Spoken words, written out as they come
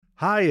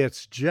Hi,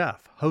 it's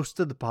Jeff, host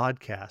of the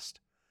podcast.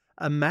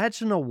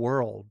 Imagine a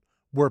world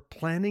where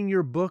planning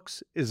your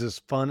books is as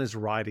fun as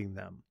writing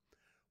them,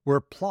 where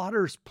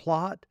plotters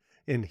plot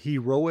in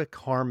heroic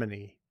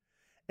harmony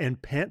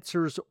and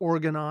pantsers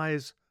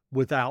organize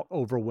without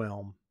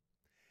overwhelm.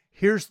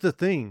 Here's the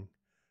thing,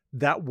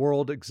 that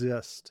world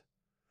exists.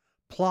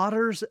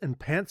 Plotters and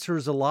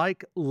pantsers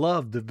alike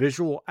love the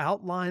visual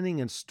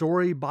outlining and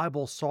story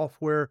Bible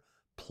software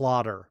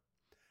Plottr,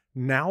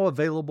 now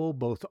available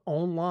both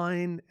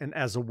online and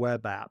as a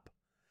web app.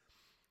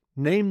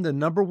 Named the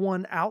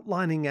 #1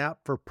 outlining app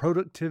for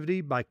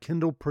productivity by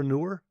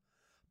Kindlepreneur,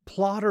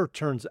 Plottr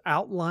turns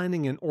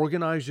outlining and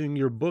organizing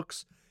your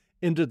books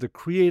into the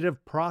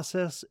creative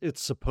process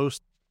it's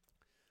supposed to.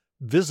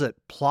 Visit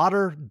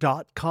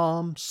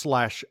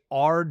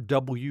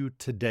plottr.com/RW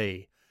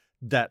today.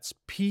 That's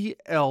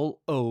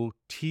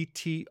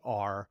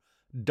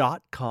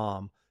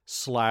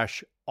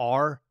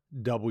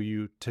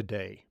PLOTTR.com/RW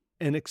today.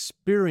 And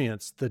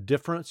experience the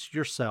difference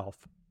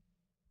yourself.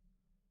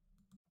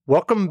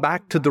 Welcome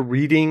back to the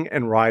Reading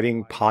and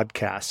Writing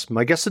Podcast.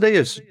 My guest today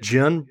is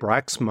Jen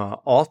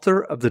Braaksma,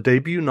 author of the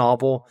debut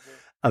novel,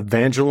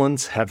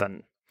 Evangeline's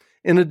Heaven.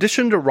 In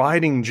addition to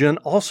writing, Jen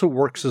also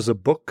works as a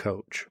book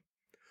coach.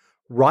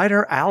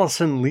 Writer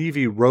Allison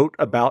Levy wrote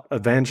about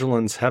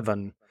Evangeline's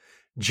Heaven.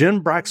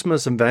 Jen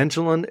Braaksma's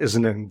Evangeline is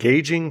an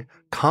engaging,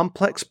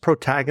 complex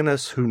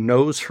protagonist who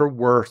knows her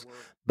worth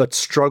but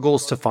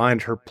struggles to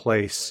find her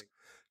place.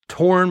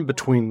 Torn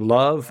between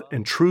love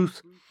and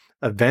truth,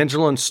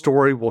 Evangeline's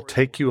story will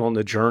take you on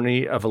the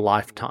journey of a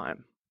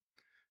lifetime.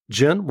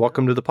 Jen,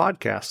 welcome to the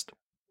podcast.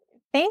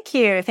 Thank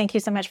you. Thank you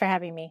so much for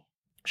having me.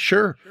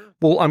 Sure.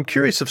 Well, I'm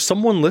curious, if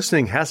someone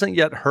listening hasn't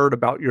yet heard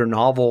about your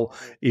novel,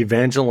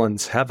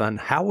 Evangeline's Heaven,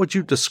 how would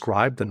you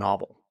describe the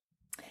novel?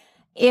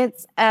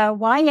 It's a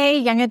YA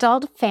young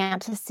adult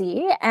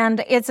fantasy,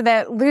 and it's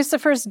about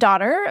Lucifer's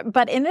daughter,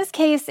 but in this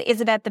case,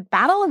 it's about the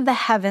battle of the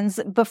heavens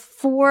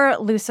before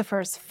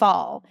Lucifer's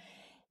fall.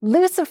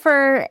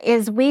 Lucifer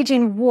is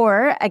waging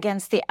war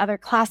against the other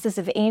classes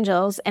of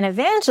angels, and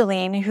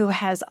Evangeline, who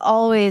has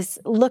always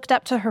looked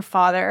up to her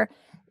father,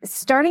 is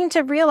starting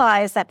to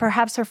realize that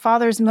perhaps her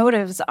father's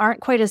motives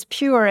aren't quite as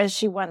pure as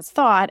she once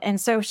thought,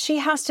 and so she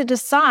has to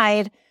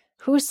decide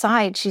whose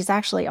side she's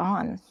actually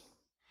on.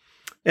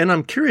 And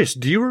I'm curious,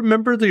 do you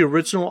remember the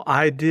original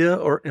idea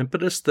or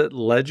impetus that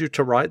led you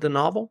to write the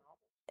novel?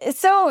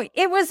 So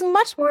it was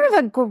much more of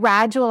a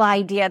gradual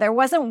idea. There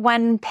wasn't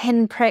one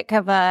pinprick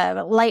of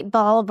a light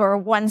bulb or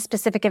one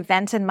specific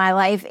event in my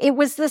life. It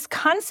was this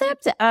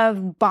concept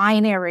of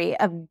binary,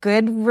 of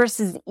good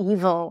versus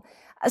evil.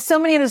 So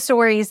many of the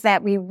stories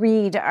that we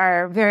read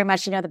are very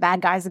much, the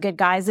bad guys, the good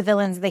guys, the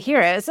villains, the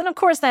heroes. And of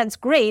course, that's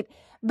great.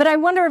 But I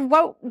wondered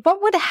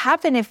what would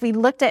happen if we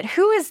looked at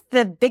who is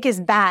the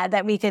biggest bad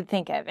that we could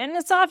think of. And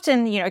it's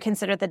often,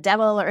 considered the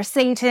devil or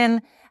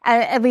Satan,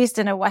 at least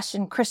in a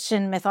Western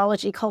Christian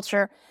mythology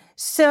culture.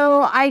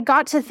 So I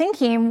got to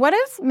thinking, what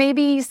if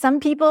maybe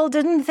some people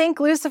didn't think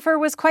Lucifer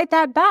was quite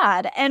that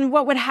bad? And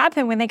what would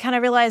happen when they kind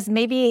of realized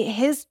maybe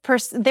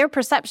their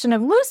perception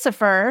of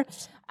Lucifer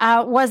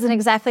wasn't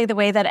exactly the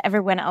way that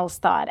everyone else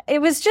thought?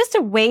 It was just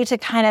a way to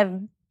kind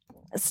of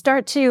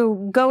start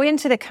to go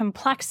into the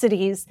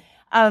complexities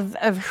of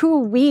who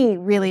we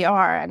really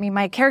are. I mean,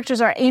 my characters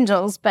are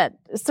angels, but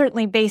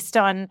certainly based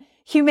on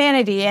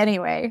humanity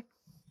anyway.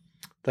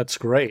 That's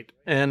great.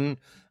 And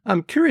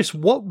I'm curious,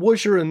 what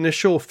was your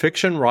initial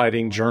fiction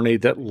writing journey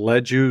that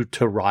led you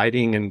to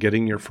writing and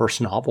getting your first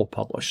novel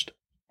published?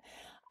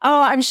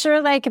 Oh, I'm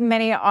sure like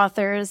many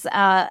authors,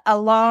 a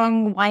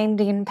long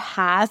winding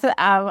path.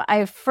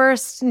 I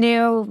first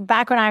knew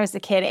back when I was a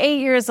kid, 8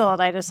 years old,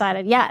 I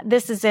decided,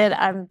 this is it.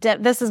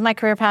 This is my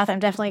career path. I'm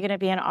definitely going to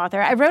be an author.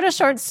 I wrote a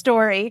short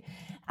story.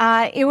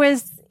 It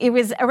was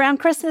around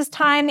Christmas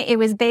time. It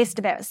was based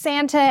about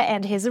Santa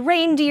and his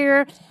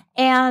reindeer.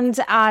 And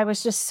I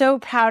was just so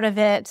proud of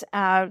it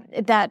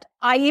that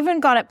I even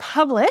got it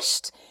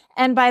published.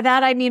 And by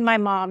that, I mean my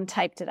mom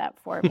typed it up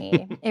for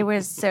me. It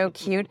was so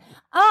cute.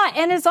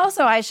 And it's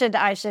also, I should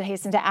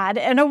hasten to add,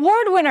 an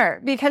award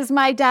winner because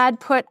my dad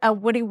put a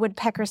Woody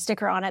Woodpecker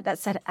sticker on it that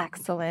said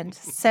excellent.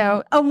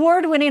 So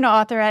award-winning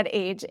author at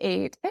age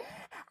 8.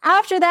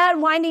 After that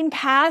winding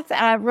path,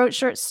 wrote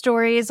short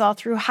stories all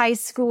through high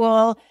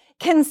school,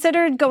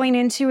 considered going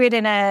into it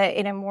in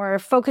a more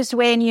focused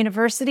way in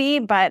university,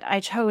 but I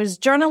chose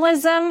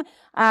journalism,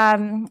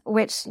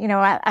 which,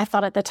 I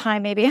thought at the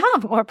time maybe,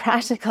 more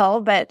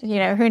practical, but,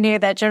 who knew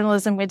that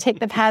journalism would take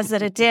the paths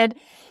that it did.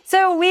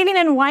 So weaving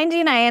and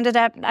winding,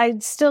 I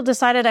still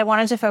decided I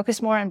wanted to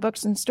focus more on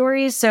books and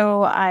stories.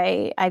 So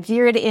I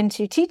veered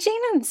into teaching.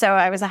 And so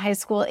I was a high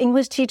school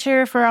English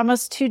teacher for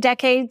almost 2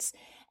 decades,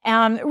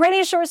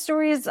 writing short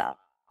stories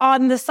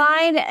on the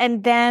side.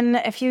 And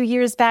then a few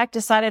years back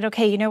decided,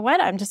 okay, you know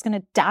what? I'm just going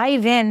to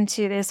dive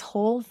into this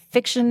whole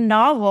fiction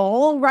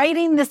novel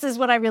writing. This is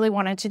what I really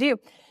wanted to do.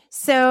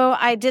 So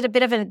I did a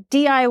bit of a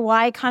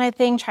DIY kind of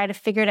thing, try to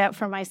figure it out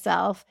for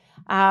myself.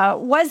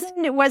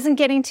 Wasn't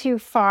getting too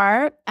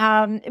far.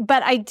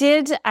 But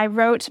I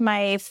wrote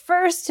my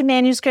first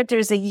manuscript. It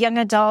was a young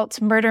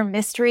adult murder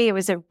mystery. It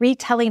was a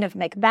retelling of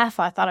Macbeth.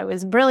 I thought it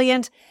was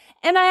brilliant.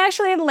 And I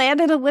actually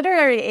landed a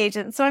literary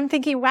agent. So I'm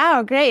thinking,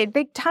 wow, great,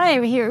 big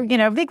time here,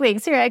 big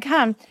leagues, here I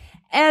come.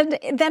 And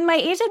then my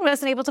agent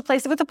wasn't able to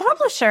place it with the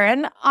publisher.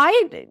 And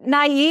I,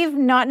 naive,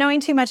 not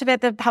knowing too much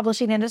about the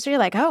publishing industry,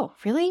 like, oh,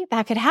 really?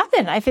 That could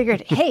happen. I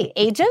figured, hey,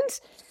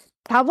 agent,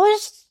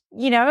 published,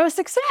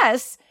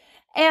 success.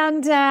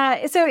 And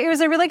so it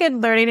was a really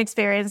good learning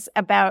experience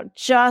about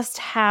just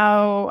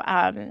how,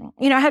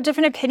 how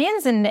different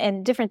opinions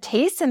and different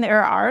tastes and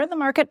there are in the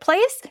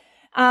marketplace.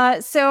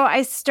 So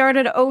I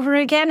started over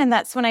again, and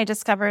that's when I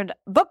discovered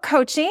book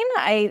coaching.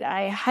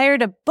 I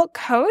hired a book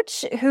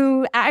coach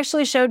who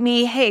actually showed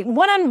me, hey,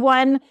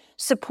 one-on-one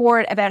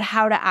support about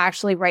how to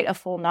actually write a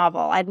full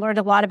novel. I'd learned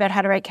a lot about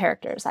how to write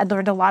characters. I'd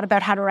learned a lot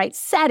about how to write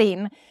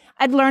setting.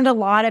 I'd learned a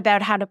lot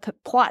about how to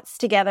put plots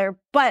together,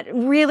 but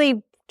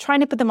really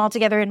trying to put them all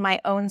together in my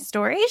own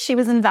story. She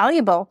was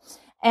invaluable.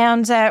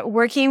 And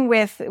working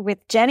with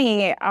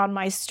Jenny on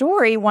my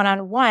story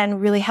one-on-one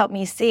really helped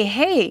me see,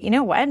 hey, you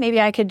know what?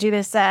 Maybe I could do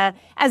this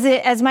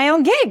as my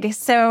own gig.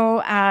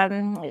 So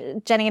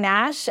Jenny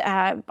Nash,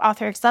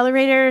 Author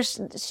Accelerator,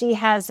 she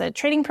has a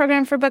training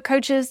program for book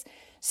coaches.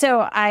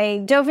 So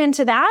I dove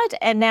into that,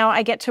 and now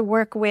I get to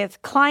work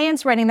with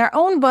clients writing their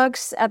own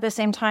books at the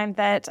same time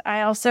that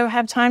I also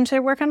have time to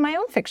work on my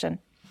own fiction.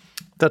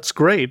 That's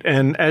great.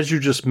 And as you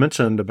just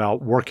mentioned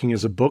about working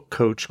as a book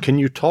coach, can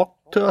you talk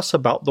to us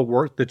about the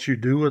work that you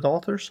do with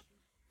authors?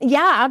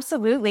 Yeah,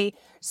 absolutely.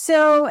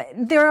 So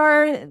there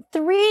are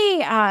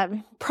three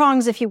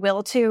prongs, if you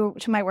will, to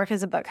my work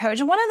as a book coach.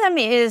 One of them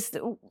is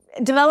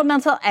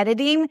developmental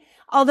editing,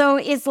 although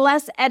it's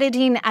less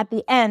editing at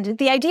the end.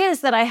 The idea is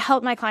that I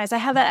help my clients. I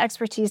have that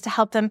expertise to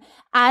help them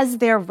as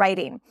they're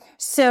writing.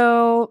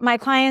 So my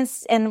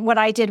clients, and what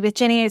I did with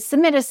Jenny, is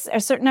submit a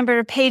certain number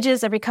of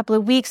pages every couple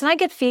of weeks, and I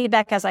get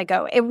feedback as I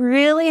go. It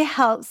really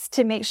helps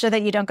to make sure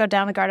that you don't go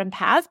down the garden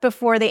path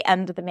before the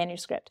end of the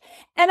manuscript.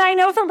 And I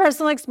know from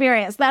personal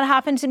experience that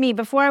happened to me.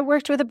 Before I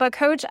worked with a book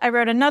coach, I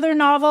wrote another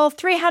novel,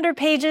 300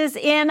 pages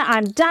in,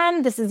 I'm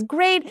done, this is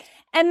great.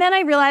 And then I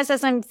realized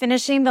as I'm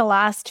finishing the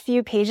last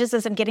few pages,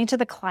 as I'm getting to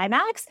the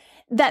climax,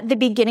 that the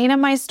beginning of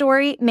my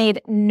story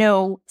made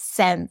no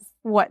sense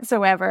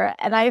whatsoever.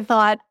 And I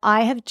thought,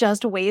 I have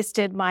just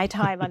wasted my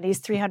time on these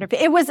 300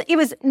 pages. It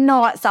was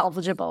not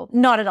salvageable,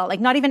 not at all. Like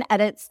not even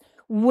edits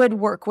would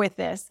work with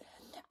this.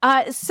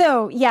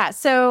 So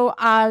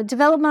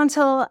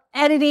developmental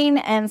editing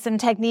and some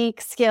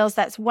technique skills,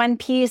 that's one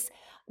piece.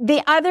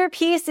 The other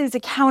piece is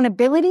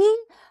accountability.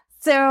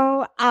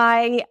 So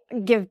I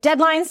give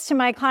deadlines to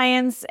my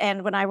clients,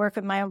 and when I work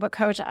with my own book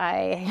coach,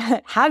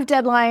 I have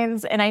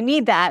deadlines, and I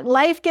need that.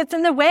 Life gets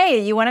in the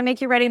way. You want to make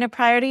your writing a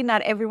priority.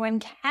 Not everyone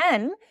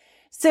can.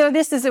 So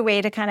this is a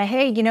way to kind of,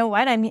 hey, you know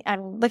what?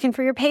 I'm looking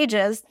for your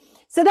pages.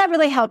 So that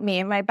really helped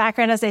me. My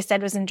background, as I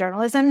said, was in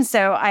journalism,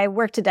 so I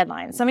work to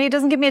deadlines. Somebody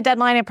doesn't give me a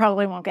deadline, it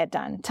probably won't get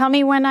done. Tell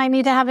me when I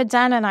need to have it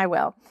done, and I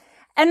will.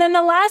 And then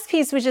the last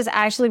piece, which is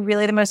actually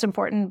really the most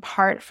important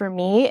part for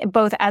me,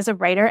 both as a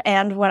writer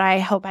and what I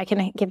hope I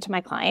can give to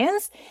my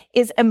clients,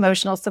 is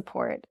emotional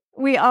support.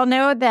 We all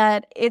know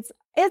that it's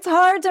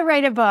hard to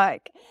write a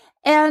book.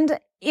 And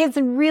it's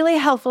really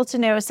helpful to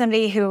know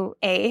somebody who,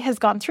 A, has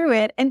gone through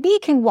it, and B,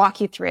 can walk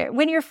you through it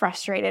when you're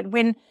frustrated,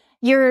 when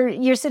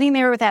you're sitting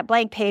there with that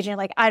blank page and you're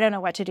like, I don't know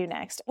what to do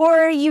next.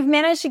 Or you've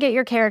managed to get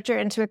your character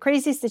into a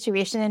crazy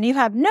situation and you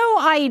have no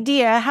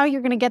idea how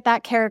you're going to get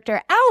that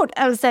character out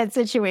of said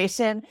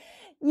situation.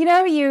 You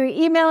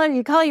email and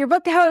you call your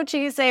book coach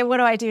and you say, what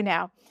do I do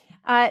now?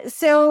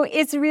 So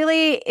it's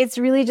really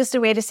just a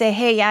way to say,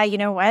 hey, yeah, you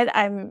know what?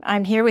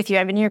 I'm here with you.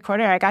 I'm in your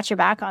corner. I got your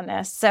back on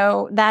this.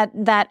 So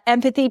that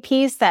empathy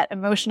piece, that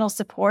emotional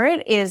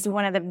support is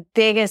one of the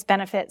biggest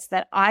benefits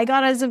that I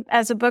got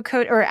as a book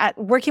coach or at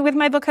working with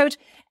my book coach,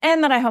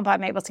 and that I hope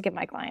I'm able to give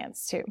my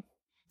clients too.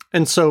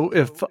 And so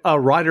if a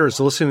writer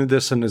is listening to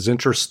this and is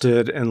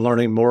interested in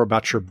learning more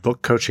about your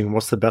book coaching,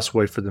 what's the best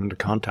way for them to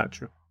contact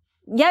you?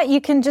 Yeah,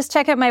 you can just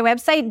check out my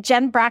website,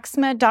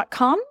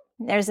 jenbraxma.com.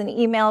 There's an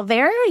email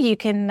there. You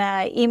can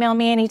email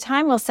me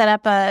anytime. We'll set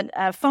up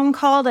a phone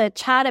call to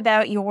chat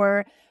about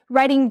your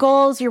writing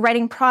goals, your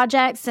writing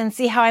projects, and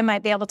see how I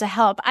might be able to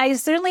help. I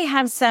certainly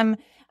have some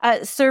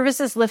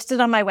services listed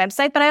on my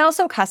website, but I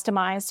also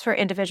customize for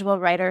individual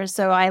writers.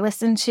 So I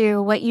listen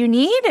to what you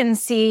need and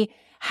see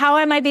how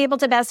I might be able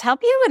to best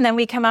help you. And then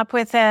we come up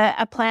with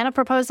a plan, a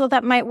proposal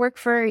that might work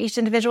for each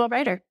individual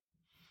writer.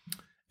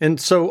 And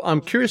so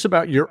I'm curious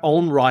about your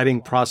own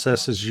writing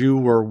process as you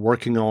were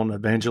working on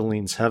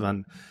Evangeline's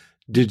Heaven.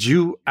 Did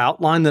you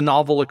outline the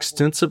novel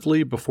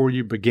extensively before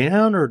you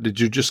began, or did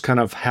you just kind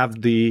of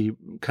have the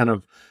kind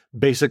of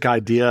basic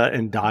idea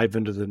and dive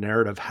into the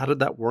narrative? How did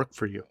that work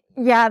for you?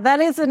 Yeah, that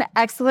is an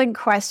excellent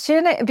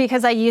question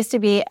because I used to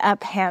be a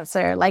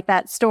pantser, like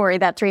that story,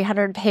 that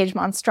 300-page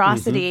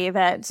monstrosity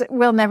that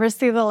will never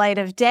see the light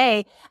of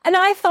day. And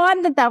I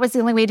thought that that was the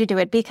only way to do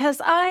it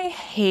because I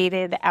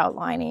hated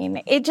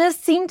outlining. It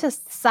just seemed to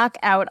suck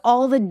out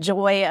all the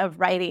joy of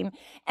writing.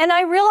 And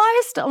I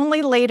realized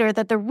only later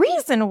that the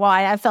reason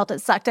why I felt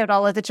it sucked out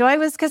all of the joy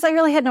was because I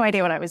really had no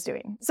idea what I was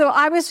doing. So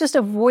I was just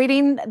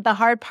avoiding the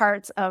hard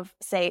parts of,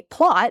 say,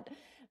 plot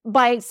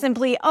by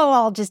simply,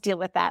 I'll just deal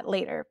with that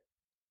later.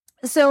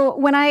 So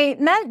when I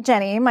met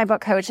Jenny, my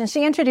book coach, and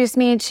she introduced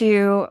me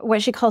to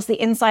what she calls the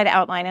inside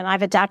outline, and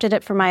I've adapted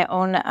it for my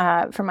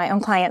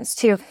own clients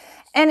too.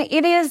 And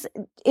it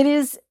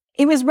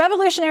was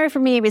revolutionary for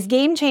me. It was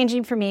game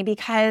changing for me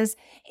because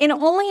in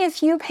only a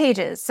few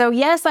pages. So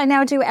yes, I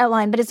now do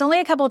outline, but it's only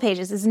a couple of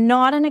pages. It's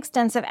not an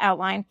extensive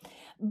outline.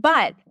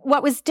 But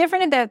what was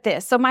different about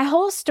this? So my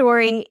whole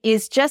story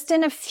is just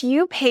in a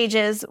few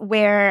pages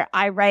where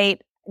I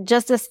write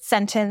just a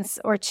sentence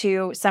or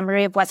two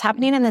summary of what's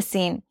happening in the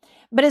scene.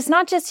 But it's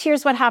not just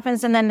here's what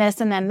happens and then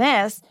this and then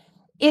this.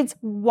 It's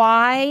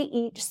why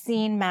each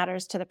scene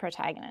matters to the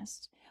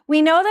protagonist.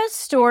 We know that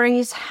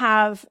stories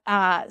have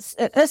a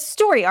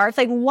story arc,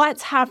 like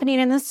what's happening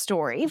in the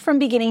story from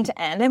beginning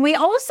to end. And we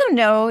also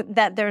know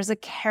that there's a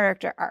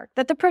character arc,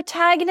 that the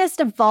protagonist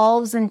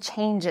evolves and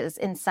changes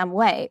in some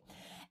way.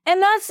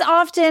 And that's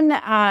often,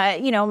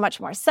 much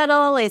more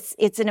subtle.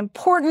 It's an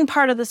important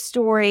part of the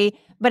story,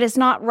 but it's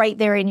not right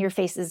there in your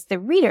face as the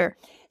reader.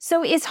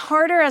 So it's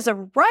harder as a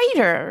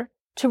writer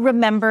to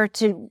remember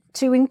to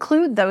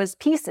include those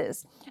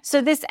pieces. So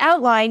this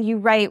outline, you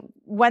write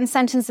one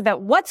sentence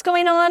about what's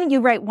going on, you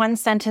write one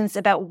sentence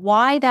about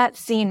why that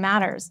scene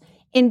matters.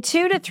 In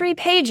 2 to 3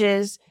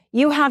 pages,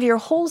 you have your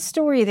whole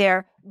story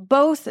there,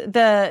 both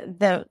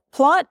the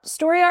plot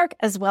story arc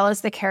as well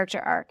as the character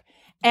arc.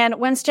 And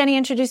once Jenny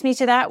introduced me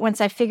to that,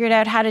 once I figured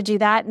out how to do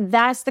that,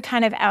 that's the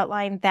kind of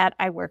outline that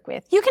I work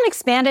with. You can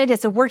expand it.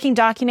 It's a working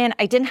document.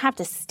 I didn't have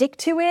to stick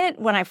to it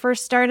when I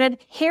first started.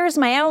 Here's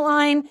my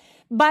outline.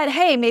 But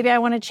hey, maybe I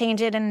want to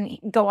change it and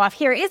go off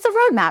here. It's a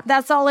roadmap.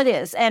 That's all it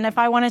is. And if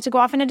I wanted to go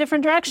off in a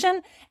different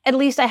direction, at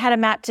least I had a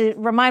map to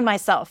remind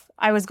myself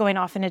I was going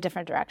off in a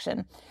different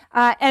direction.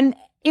 And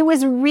it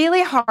was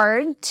really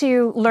hard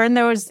to learn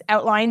those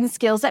outline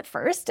skills at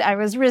first. I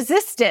was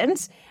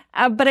resistant,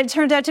 but it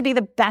turned out to be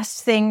the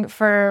best thing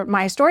for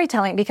my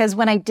storytelling because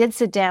when I did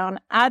sit down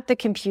at the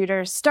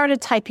computer, started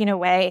typing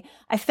away,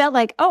 I felt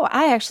like,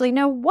 I actually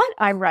know what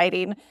I'm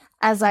writing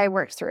as I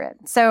worked through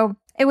it. So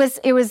it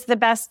was the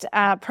best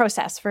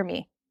process for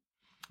me.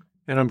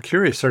 And I'm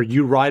curious, are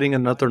you writing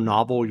another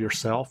novel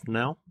yourself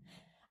now?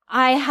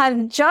 I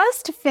have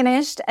just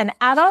finished an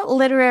adult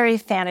literary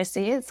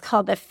fantasy. It's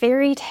called the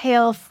Fairy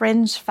Tale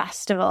Fringe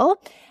Festival.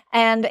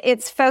 And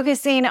it's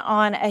focusing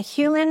on a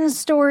human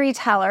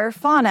storyteller,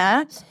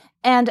 Fauna,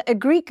 and a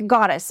Greek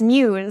goddess,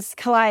 Muse,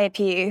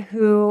 Calliope,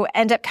 who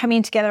end up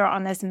coming together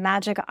on this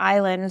magic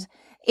island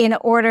in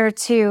order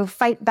to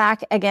fight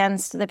back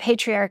against the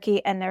patriarchy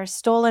and their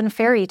stolen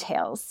fairy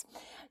tales.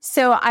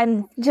 So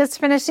I'm just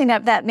finishing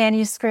up that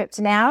manuscript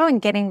now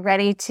and getting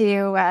ready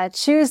to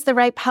choose the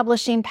right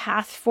publishing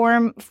path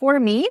for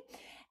me.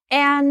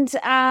 And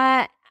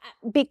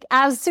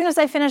as soon as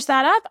I finish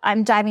that up,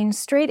 I'm diving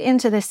straight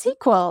into the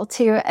sequel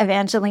to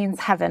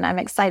Evangeline's Heaven. I'm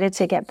excited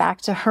to get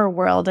back to her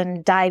world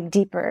and dive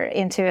deeper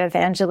into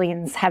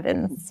Evangeline's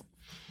heavens.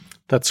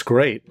 That's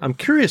great. I'm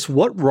curious,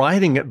 what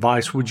writing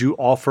advice would you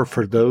offer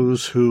for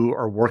those who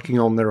are working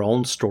on their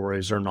own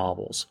stories or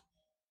novels?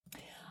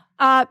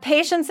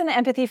 Patience and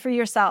empathy for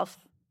yourself.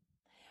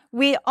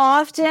 We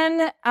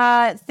often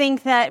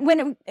think that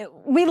when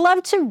we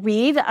love to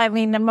read, I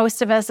mean,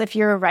 most of us, if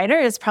you're a writer,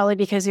 it's probably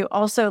because you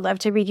also love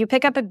to read. You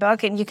pick up a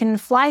book and you can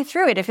fly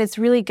through it. If it's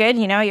really good,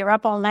 you're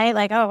up all night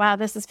like, oh, wow,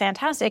 this is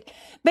fantastic.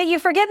 But you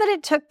forget that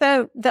it took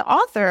the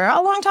author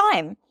a long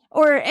time.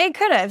 Or it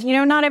could have,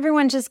 not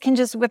everyone can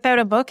whip out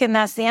a book and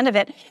that's the end of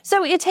it.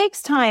 So it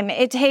takes time.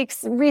 It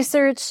takes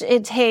research.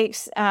 It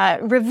takes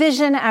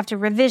revision after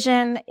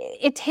revision.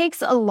 It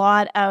takes a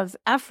lot of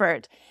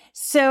effort.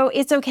 So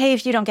it's okay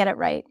if you don't get it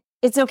right.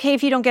 It's okay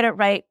if you don't get it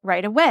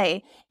right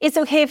away. It's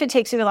okay if it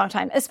takes you a long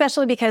time,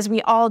 especially because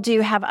we all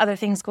do have other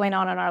things going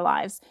on in our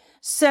lives.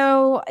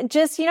 So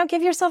just,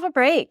 give yourself a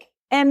break.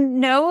 And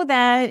know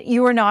that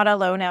you are not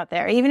alone out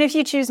there. Even if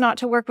you choose not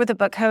to work with a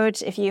book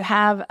coach, if you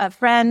have a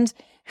friend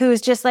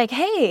who's just like,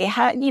 hey,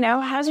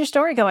 how's your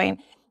story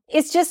going?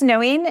 It's just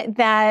knowing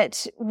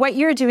that what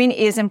you're doing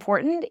is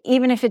important,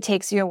 even if it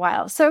takes you a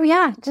while. So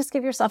yeah, just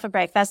give yourself a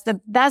break. That's the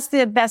best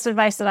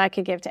advice that I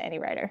could give to any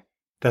writer.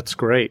 That's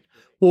great.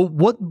 Well,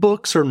 what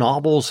books or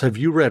novels have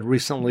you read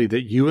recently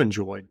that you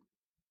enjoyed?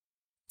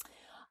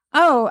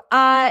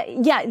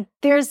 Yeah,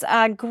 there's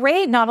a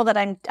great novel that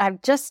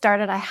I've just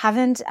started. I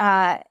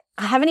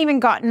haven't even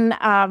gotten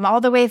all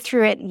the way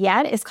through it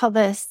yet. It's called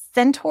The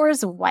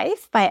Centaur's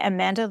Wife by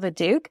Amanda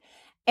Leduc,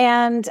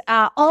 and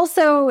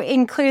also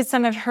includes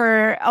some of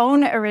her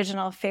own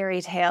original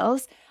fairy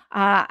tales.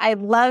 I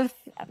love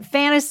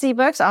fantasy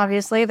books.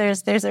 Obviously,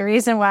 there's a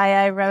reason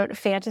why I wrote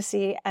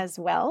fantasy as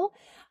well.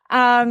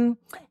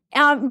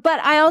 But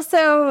I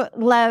also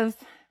love,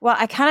 well,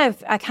 I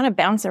kind of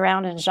bounce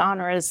around in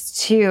genres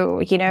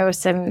too,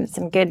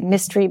 some good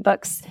mystery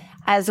books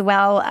as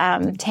well.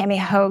 Tammy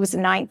Hoag's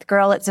Ninth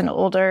Girl, it's an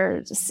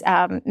older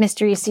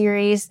mystery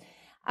series.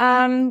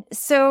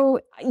 So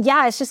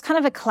yeah, it's just kind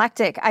of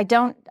eclectic. I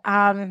don't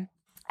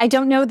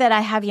know that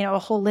I have, a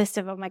whole list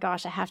of, oh my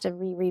gosh, I have to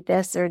reread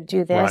this or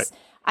do this. Right.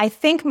 I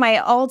think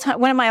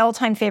one of my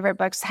all-time favorite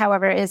books,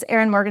 however, is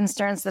Erin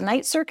Morgenstern's The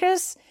Night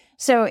Circus.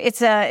 So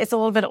it's a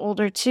little bit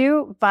older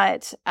too,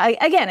 but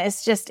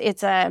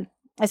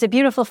it's a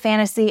beautiful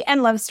fantasy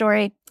and love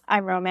story.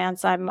 I'm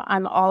romance.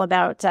 I'm all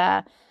about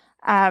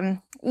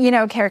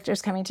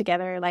characters coming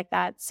together like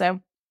that. So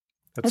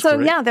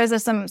Great. Yeah, those are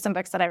some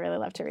books that I really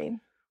love to read.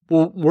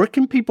 Well, where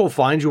can people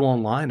find you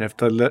online if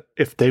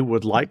they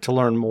would like to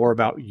learn more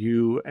about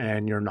you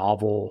and your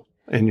novel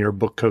and your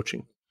book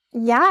coaching?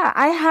 Yeah,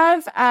 I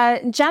have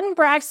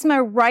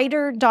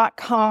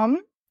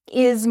JenBraxmaWriter.com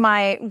is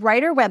my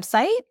writer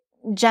website.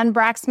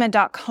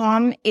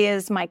 JenBraxma.com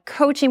is my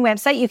coaching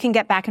website. You can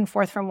get back and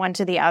forth from one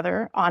to the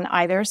other on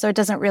either, so it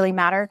doesn't really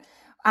matter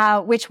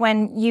which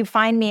one you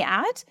find me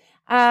at.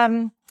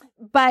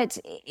 But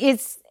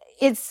it's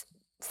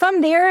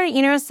from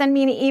there, send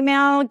me an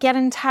email, get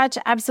in touch.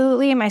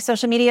 Absolutely. My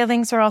social media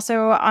links are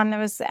also on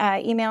those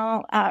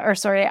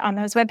on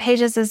those web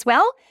pages as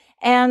well.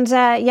 And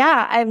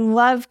I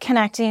love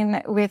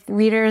connecting with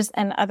readers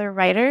and other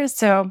writers.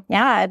 So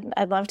yeah,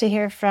 I'd love to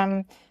hear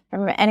from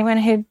anyone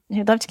who'd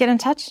love to get in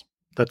touch.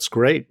 That's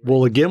great.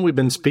 Well, again, we've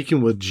been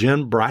speaking with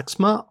Jen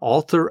Braxma,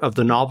 author of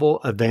the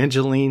novel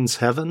Evangeline's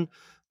Heaven.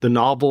 The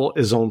novel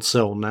is on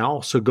sale now,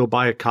 so go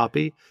buy a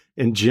copy.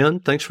 And Jen,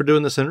 thanks for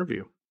doing this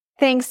interview.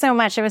 Thanks so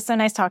much. It was so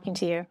nice talking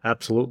to you.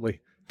 Absolutely.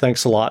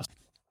 Thanks a lot.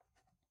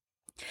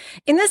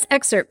 In this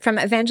excerpt from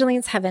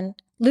Evangeline's Heaven,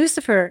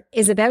 Lucifer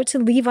is about to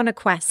leave on a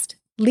quest,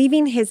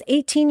 leaving his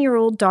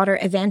 18-year-old daughter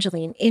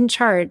Evangeline in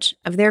charge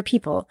of their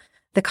people,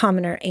 the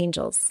commoner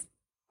angels.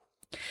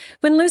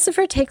 When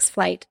Lucifer takes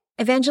flight,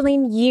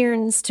 Evangeline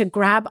yearns to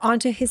grab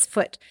onto his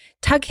foot,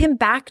 tug him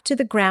back to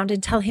the ground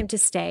and tell him to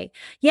stay.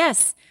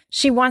 Yes,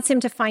 she wants him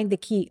to find the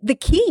key,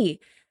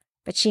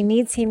 but she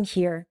needs him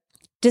here.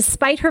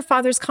 Despite her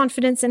father's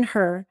confidence in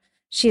her,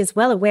 she is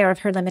well aware of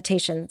her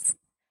limitations,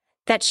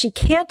 that she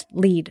can't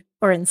lead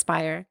or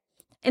inspire.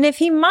 And if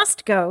he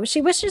must go,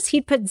 she wishes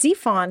he'd put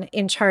Xiphon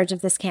in charge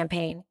of this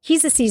campaign.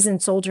 He's a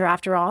seasoned soldier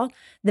after all,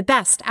 the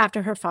best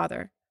after her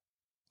father.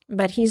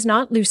 But he's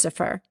not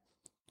Lucifer.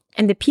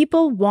 And the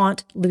people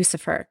want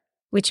Lucifer,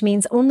 which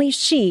means only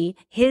she,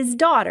 his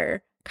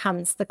daughter,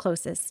 comes the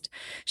closest.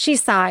 She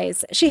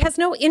sighs. She has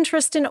no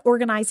interest in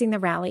organizing the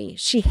rally.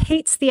 She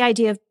hates the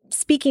idea of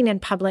speaking in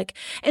public,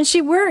 and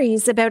she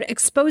worries about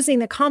exposing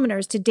the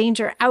commoners to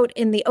danger out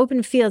in the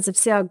open fields of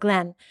Seog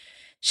Glen.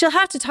 She'll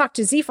have to talk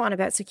to Xiphon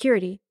about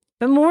security,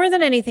 but more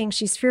than anything,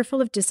 she's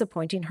fearful of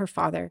disappointing her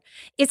father.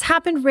 It's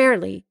happened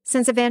rarely,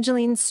 since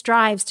Evangeline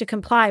strives to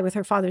comply with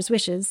her father's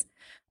wishes,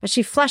 but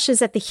she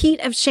flushes at the heat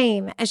of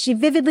shame as she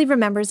vividly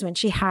remembers when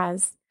she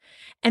has.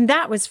 And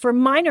that was for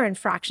minor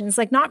infractions,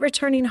 like not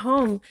returning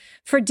home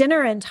for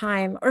dinner in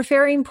time or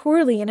faring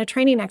poorly in a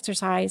training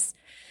exercise.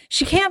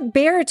 She can't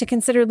bear to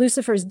consider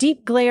Lucifer's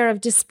deep glare of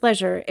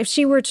displeasure if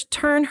she were to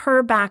turn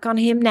her back on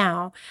him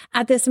now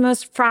at this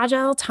most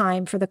fragile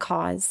time for the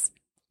cause,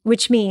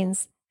 which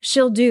means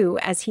she'll do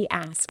as he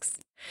asks.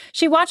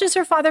 She watches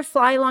her father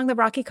fly along the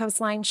rocky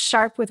coastline,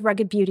 sharp with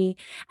rugged beauty,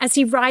 as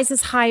he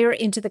rises higher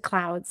into the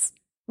clouds.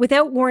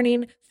 Without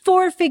warning,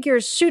 4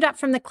 figures shoot up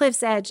from the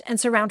cliff's edge and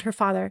surround her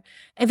father.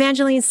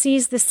 Evangeline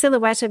sees the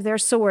silhouette of their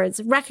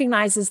swords,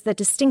 recognizes the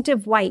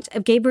distinctive white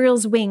of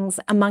Gabriel's wings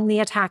among the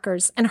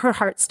attackers, and her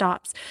heart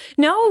stops.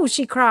 "No,"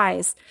 she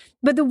cries,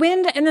 but the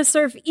wind and the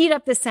surf eat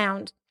up the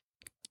sound.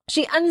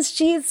 She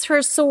unsheathes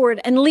her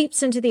sword and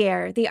leaps into the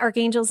air. The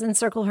archangels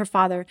encircle her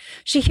father.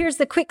 She hears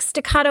the quick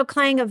staccato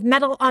clang of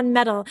metal on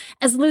metal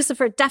as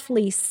Lucifer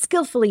deftly,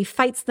 skillfully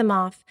fights them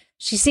off.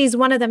 She sees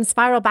one of them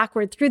spiral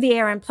backward through the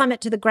air and plummet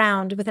to the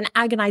ground with an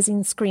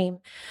agonizing scream.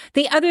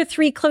 The other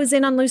 3 close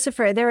in on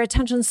Lucifer, their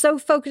attention so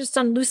focused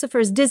on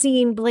Lucifer's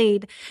dizzying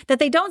blade that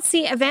they don't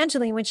see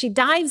Evangeline when she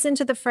dives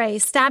into the fray,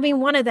 stabbing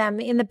one of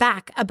them in the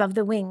back above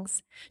the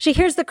wings. She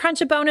hears the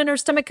crunch of bone and her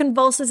stomach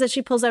convulses as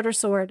she pulls out her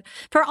sword.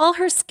 For all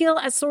her skill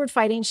at sword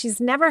fighting, she's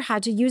never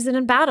had to use it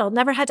in battle,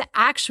 never had to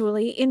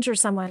actually injure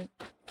someone.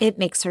 It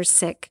makes her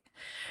sick.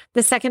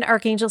 The second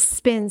archangel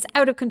spins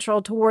out of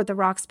control toward the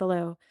rocks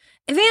below.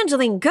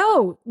 "Evangeline,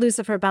 go!"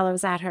 Lucifer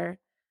bellows at her.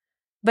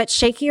 But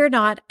shaky or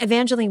not,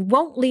 Evangeline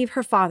won't leave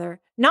her father,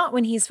 not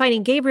when he's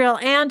fighting Gabriel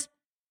and...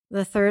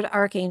 The third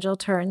archangel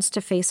turns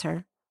to face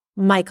her.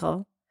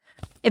 Michael.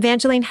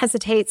 Evangeline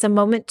hesitates a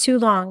moment too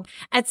long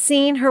at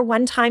seeing her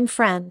one-time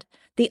friend,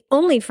 the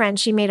only friend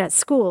she made at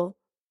school,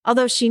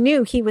 although she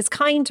knew he was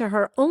kind to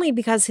her only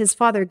because his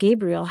father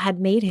Gabriel had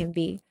made him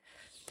be.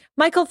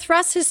 Michael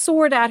thrusts his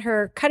sword at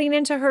her, cutting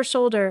into her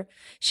shoulder.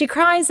 She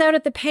cries out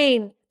at the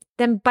pain,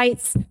 then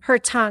bites her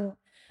tongue.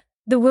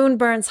 The wound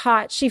burns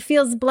hot. She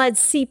feels blood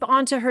seep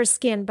onto her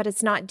skin, but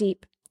it's not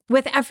deep.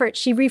 With effort,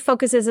 she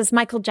refocuses as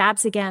Michael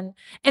jabs again.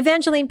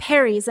 Evangeline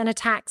parries and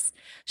attacks.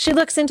 She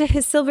looks into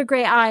his silver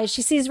gray eyes.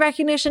 She sees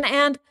recognition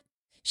and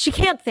she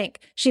can't think.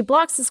 She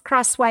blocks his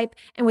cross swipe,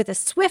 and with a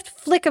swift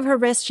flick of her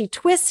wrist, she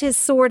twists his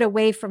sword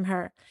away from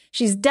her.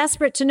 She's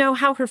desperate to know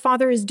how her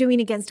father is doing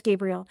against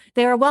Gabriel.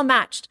 They are well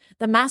matched,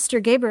 the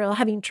master Gabriel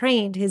having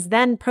trained his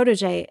then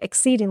protege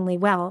exceedingly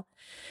well.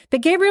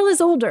 But Gabriel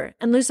is older,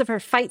 and Lucifer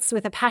fights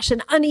with a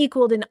passion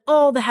unequaled in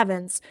all the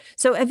heavens.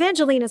 So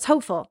Evangeline is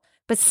hopeful,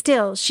 but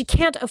still, she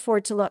can't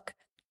afford to look.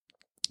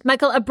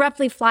 Michael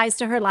abruptly flies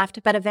to her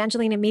left, but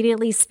Evangeline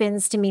immediately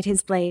spins to meet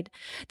his blade.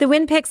 The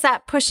wind picks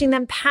up, pushing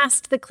them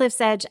past the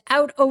cliff's edge,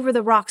 out over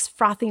the rocks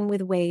frothing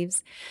with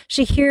waves.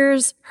 She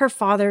hears her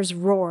father's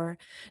roar.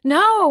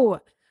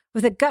 No!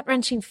 With a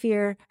gut-wrenching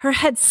fear, her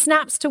head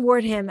snaps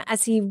toward him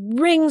as he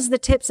wrings the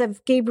tips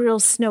of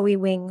Gabriel's snowy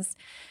wings.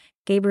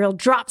 Gabriel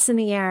drops in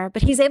the air,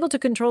 but he's able to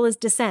control his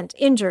descent,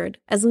 injured,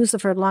 as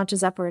Lucifer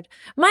launches upward.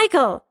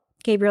 Michael!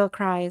 Gabriel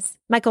cries.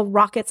 Michael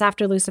rockets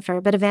after Lucifer,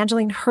 but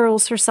Evangeline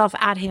hurls herself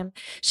at him.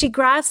 She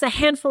grasps a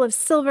handful of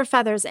silver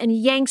feathers and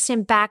yanks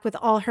him back with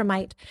all her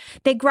might.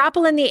 They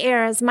grapple in the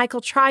air as Michael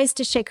tries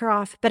to shake her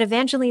off, but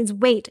Evangeline's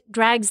weight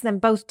drags them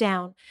both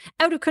down.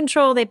 Out of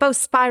control, they both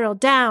spiral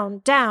down,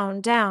 down,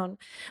 down.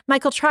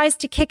 Michael tries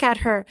to kick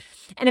at her,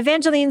 and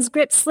Evangeline's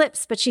grip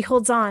slips, but she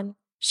holds on.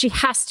 She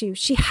has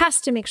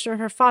to make sure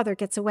her father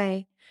gets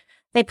away.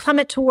 They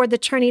plummet toward the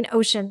churning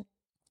ocean.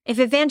 If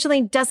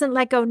Evangeline doesn't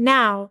let go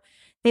now,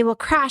 they will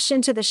crash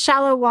into the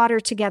shallow water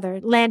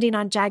together, landing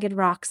on jagged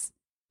rocks.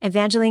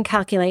 Evangeline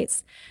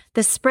calculates.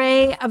 The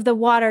spray of the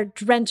water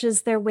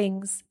drenches their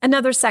wings.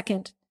 Another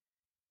second.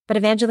 But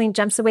Evangeline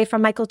jumps away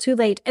from Michael too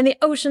late, and the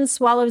ocean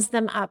swallows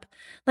them up.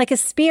 Like a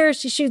spear,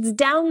 she shoots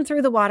down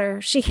through the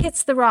water. She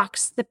hits the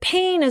rocks. The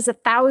pain is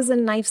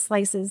 1,000 knife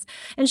slices,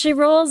 and she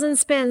rolls and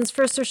spins,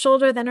 first her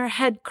shoulder, then her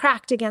head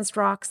cracked against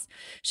rocks.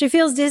 She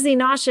feels dizzy,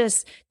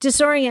 nauseous,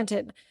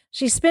 disoriented.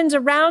 She spins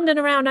around and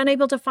around,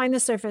 unable to find the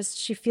surface.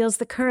 She feels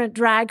the current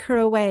drag her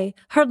away.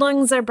 Her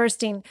lungs are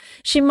bursting.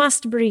 She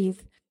must breathe.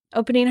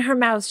 Opening her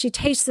mouth, she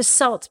tastes the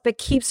salt, but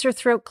keeps her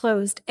throat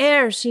closed.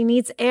 Air, she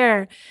needs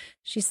air.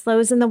 She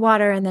slows in the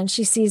water, and then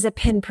she sees a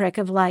pinprick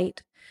of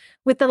light.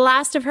 With the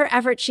last of her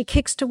effort, she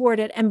kicks toward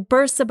it and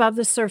bursts above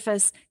the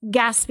surface,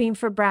 gasping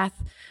for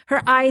breath.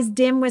 Her eyes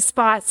dim with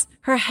spots.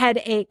 Her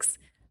head aches.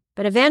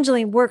 But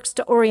Evangeline works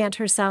to orient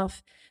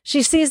herself.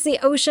 She sees the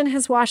ocean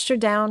has washed her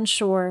down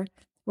shore.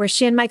 Where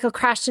she and Michael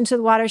crashed into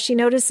the water, she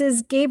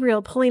notices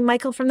Gabriel pulling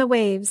Michael from the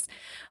waves.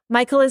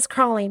 Michael is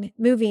crawling,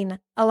 moving,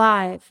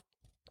 alive.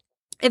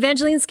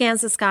 Evangeline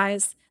scans the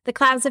skies. The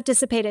clouds have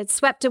dissipated,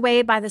 swept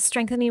away by the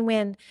strengthening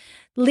wind,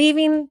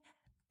 leaving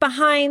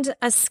behind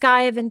a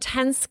sky of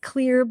intense,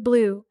 clear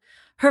blue.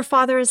 Her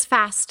father is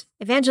fast.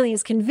 Evangeline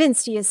is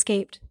convinced he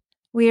escaped.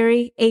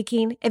 Weary,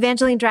 aching,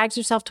 Evangeline drags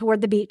herself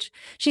toward the beach.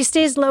 She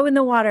stays low in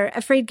the water,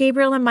 afraid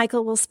Gabriel and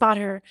Michael will spot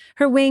her.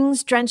 Her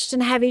wings drenched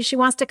and heavy, she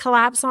wants to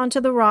collapse onto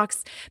the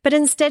rocks, but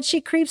instead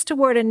she creeps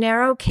toward a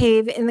narrow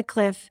cave in the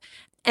cliff,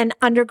 an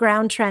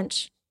underground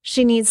trench.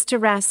 She needs to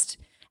rest,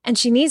 and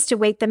she needs to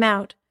wait them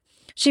out.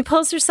 She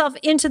pulls herself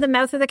into the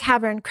mouth of the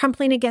cavern,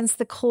 crumpling against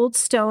the cold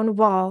stone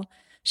wall.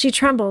 She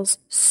trembles,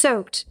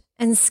 soaked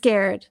and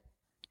scared,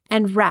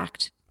 and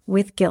racked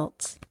with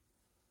guilt.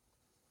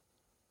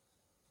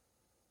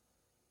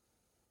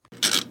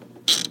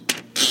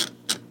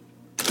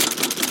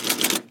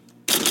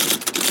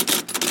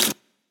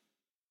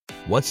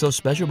 What's so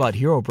special about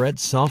Hero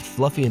Bread's soft,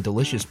 fluffy, and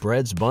delicious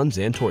breads, buns,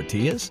 and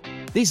tortillas?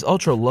 These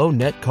ultra-low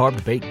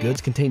net-carb baked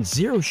goods contain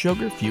zero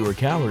sugar, fewer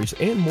calories,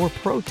 and more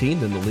protein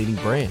than the leading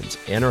brands,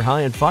 and are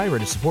high in fiber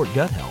to support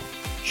gut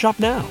health. Shop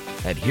now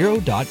at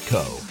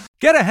Hero.co.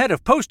 Get ahead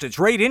of postage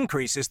rate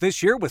increases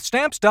this year with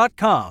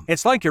Stamps.com.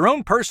 It's like your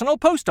own personal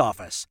post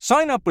office.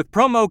 Sign up with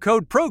promo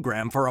code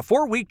PROGRAM for a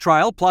 4-week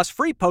trial plus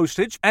free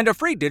postage and a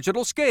free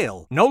digital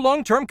scale. No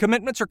long-term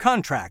commitments or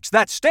contracts.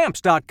 That's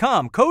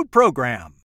Stamps.com, code PROGRAM.